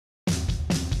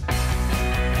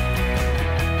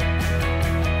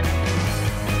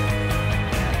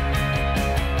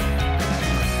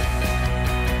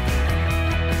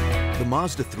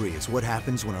Mazda 3 is what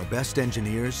happens when our best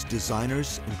engineers,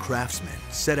 designers, and craftsmen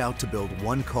set out to build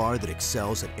one car that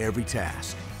excels at every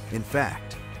task. In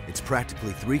fact, it's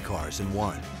practically 3 cars in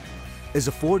one. As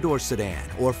a 4-door sedan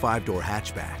or 5-door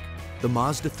hatchback, the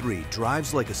Mazda 3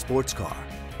 drives like a sports car,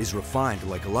 is refined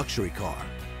like a luxury car,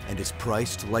 and is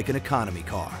priced like an economy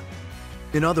car.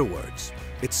 In other words,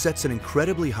 it sets an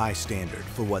incredibly high standard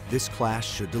for what this class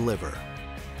should deliver.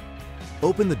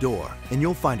 Open the door and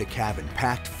you'll find a cabin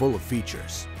packed full of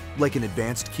features, like an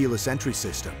advanced keyless entry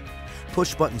system,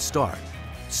 push-button start,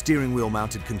 steering wheel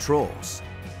mounted controls,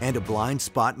 and a blind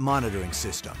spot monitoring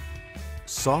system.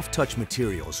 Soft touch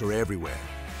materials are everywhere.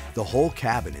 The whole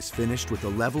cabin is finished with a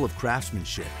level of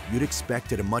craftsmanship you'd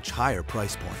expect at a much higher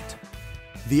price point.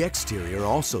 The exterior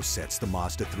also sets the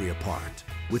Mazda 3 apart,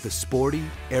 with a sporty,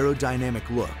 aerodynamic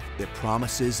look that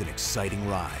promises an exciting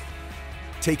ride.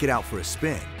 Take it out for a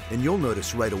spin, and you'll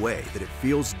notice right away that it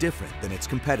feels different than its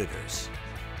competitors.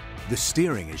 The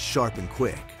steering is sharp and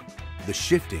quick, the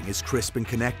shifting is crisp and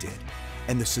connected,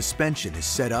 and the suspension is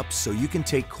set up so you can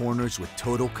take corners with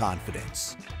total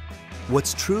confidence.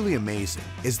 What's truly amazing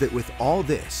is that with all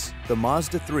this, the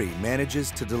Mazda 3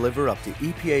 manages to deliver up to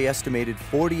EPA estimated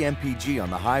 40 mpg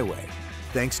on the highway,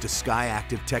 thanks to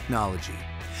Skyactiv technology.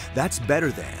 That's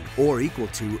better than or equal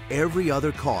to every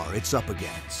other car it's up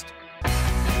against.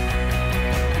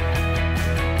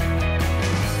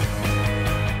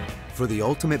 For the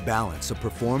ultimate balance of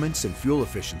performance and fuel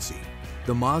efficiency,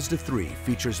 the Mazda 3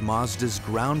 features Mazda's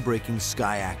groundbreaking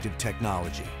Skyactiv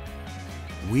technology.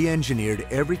 We engineered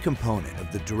every component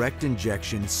of the direct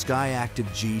injection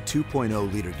Skyactiv G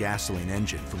 2.0-liter gasoline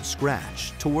engine from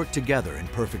scratch to work together in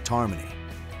perfect harmony.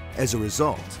 As a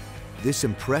result, this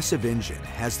impressive engine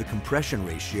has the compression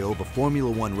ratio of a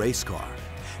Formula One race car,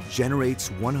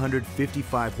 generates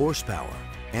 155 horsepower,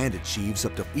 and achieves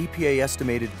up to EPA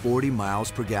estimated 40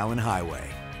 miles per gallon highway.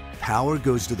 Power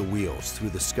goes to the wheels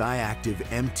through the Skyactiv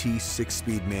MT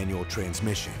 6-speed manual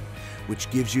transmission, which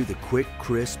gives you the quick,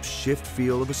 crisp shift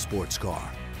feel of a sports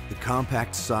car. The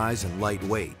compact size and light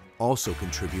weight also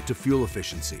contribute to fuel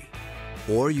efficiency.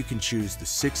 Or you can choose the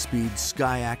 6-speed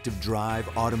Skyactiv Drive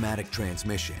automatic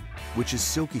transmission, which is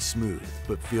silky smooth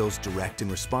but feels direct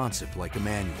and responsive like a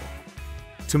manual.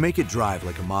 To make it drive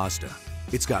like a Mazda,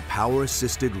 it's got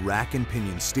power-assisted rack and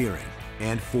pinion steering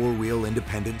and 4-wheel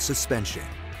independent suspension.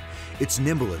 It's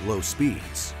nimble at low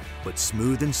speeds, but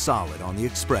smooth and solid on the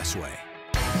expressway.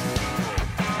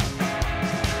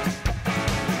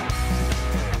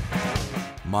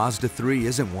 Mazda 3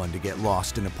 isn't one to get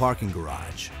lost in a parking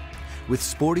garage. With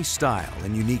sporty style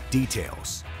and unique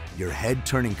details, your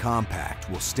head-turning compact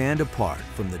will stand apart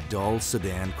from the dull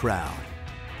sedan crowd.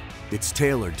 It's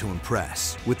tailored to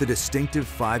impress with a distinctive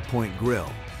 5-point grille,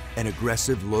 an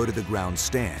aggressive low-to-the-ground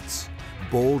stance,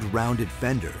 bold rounded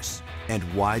fenders, and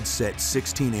wide-set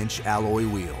 16-inch alloy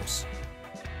wheels.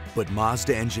 But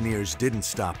Mazda engineers didn't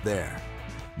stop there.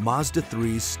 Mazda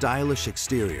 3's stylish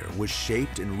exterior was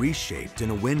shaped and reshaped in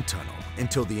a wind tunnel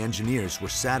until the engineers were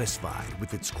satisfied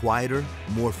with its quieter,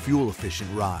 more fuel-efficient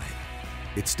ride.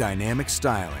 It's dynamic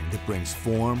styling that brings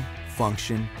form,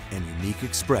 function, and unique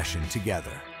expression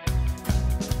together.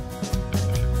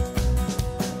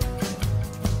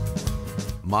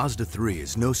 Mazda 3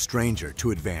 is no stranger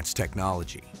to advanced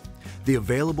technology. The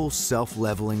available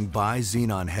self-leveling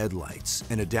bi-xenon headlights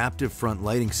and adaptive front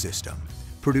lighting system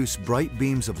produce bright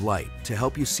beams of light to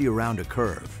help you see around a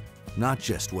curve, not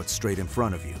just what's straight in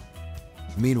front of you.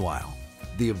 Meanwhile,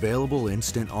 the available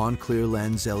instant on-clear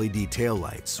lens LED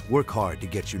taillights work hard to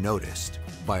get you noticed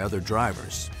by other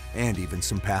drivers and even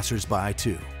some passers-by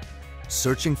too.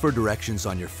 Searching for directions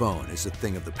on your phone is a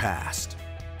thing of the past.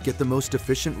 Get the most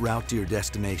efficient route to your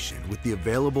destination with the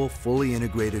available fully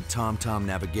integrated TomTom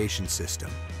navigation system.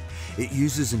 It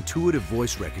uses intuitive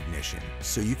voice recognition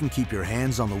so you can keep your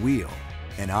hands on the wheel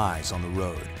and eyes on the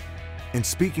road. And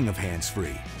speaking of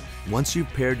hands-free, once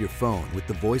you've paired your phone with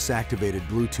the voice-activated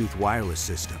Bluetooth wireless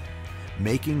system,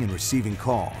 making and receiving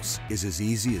calls is as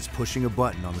easy as pushing a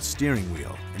button on the steering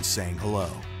wheel and saying hello.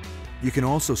 You can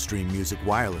also stream music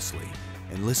wirelessly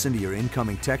and listen to your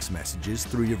incoming text messages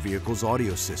through your vehicle's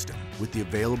audio system with the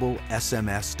available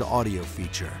SMS to audio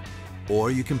feature.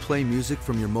 Or you can play music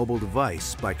from your mobile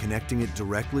device by connecting it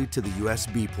directly to the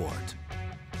USB port.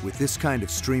 With this kind of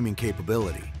streaming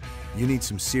capability, you need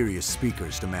some serious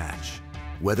speakers to match.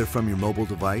 Whether from your mobile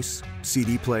device,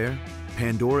 CD player,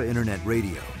 Pandora Internet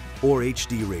Radio, or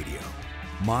HD radio,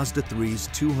 Mazda 3's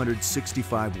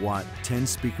 265-watt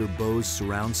 10-speaker Bose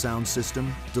surround sound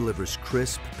system delivers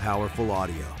crisp, powerful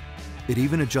audio. It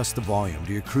even adjusts the volume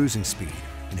to your cruising speed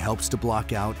and helps to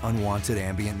block out unwanted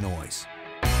ambient noise.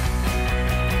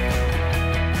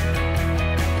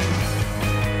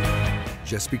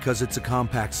 Just because it's a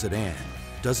compact sedan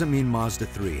doesn't mean Mazda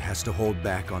 3 has to hold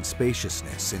back on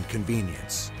spaciousness and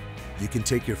convenience. You can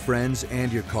take your friends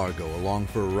and your cargo along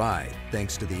for a ride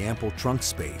thanks to the ample trunk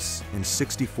space and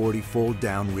 60/40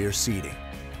 fold-down rear seating.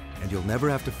 And you'll never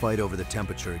have to fight over the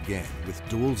temperature again with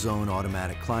dual-zone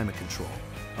automatic climate control,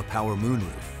 a power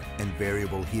moonroof, and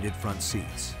variable heated front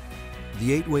seats.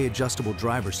 The 8-way adjustable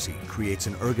driver's seat creates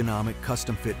an ergonomic,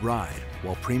 custom-fit ride,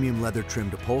 while premium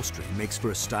leather-trimmed upholstery makes for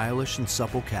a stylish and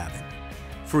supple cabin.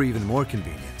 For even more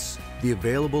convenience, the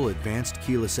available advanced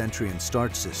keyless entry and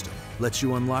start system lets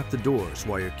you unlock the doors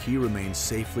while your key remains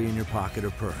safely in your pocket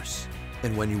or purse.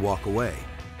 And when you walk away,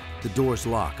 the doors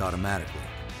lock automatically.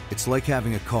 It's like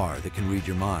having a car that can read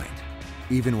your mind,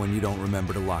 even when you don't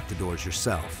remember to lock the doors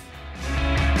yourself.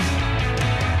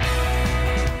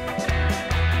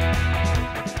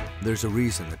 There's a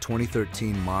reason the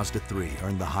 2013 Mazda 3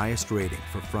 earned the highest rating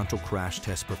for frontal crash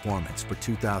test performance for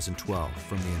 2012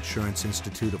 from the Insurance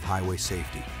Institute of Highway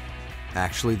Safety.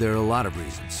 Actually, there are a lot of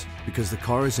reasons, because the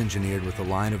car is engineered with a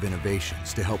line of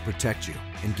innovations to help protect you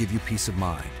and give you peace of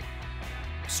mind.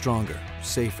 Stronger,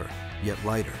 safer, yet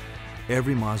lighter.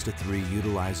 Every Mazda 3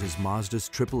 utilizes Mazda's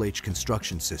Triple H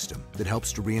construction system that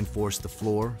helps to reinforce the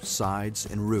floor, sides,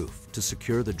 and roof to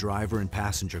secure the driver and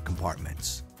passenger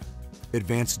compartments.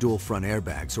 Advanced dual front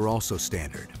airbags are also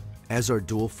standard, as are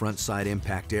dual front side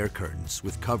impact air curtains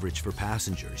with coverage for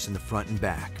passengers in the front and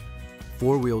back.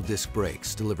 Four-wheel disc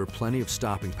brakes deliver plenty of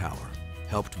stopping power,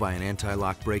 helped by an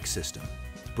anti-lock brake system,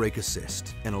 brake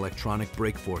assist, and electronic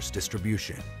brake force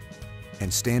distribution.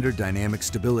 And standard dynamic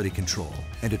stability control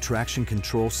and a traction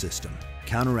control system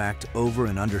counteract over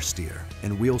and understeer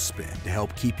and wheel spin to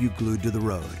help keep you glued to the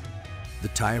road. The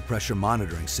tire pressure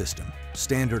monitoring system,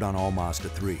 standard on all Mazda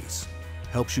 3s,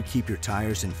 helps you keep your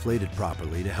tires inflated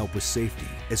properly to help with safety,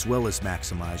 as well as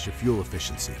maximize your fuel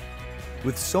efficiency.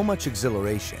 With so much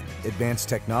exhilaration, advanced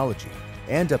technology,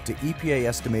 and up to EPA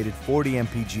estimated 40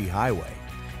 mpg highway,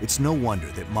 it's no wonder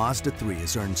that Mazda 3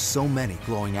 has earned so many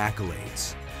glowing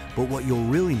accolades. But what you'll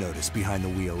really notice behind the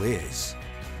wheel is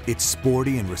its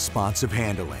sporty and responsive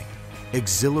handling,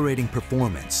 exhilarating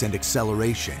performance and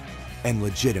acceleration, and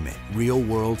legitimate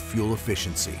real-world fuel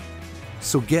efficiency.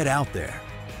 So get out there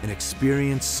and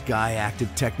experience Sky Active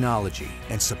technology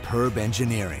and superb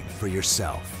engineering for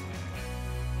yourself.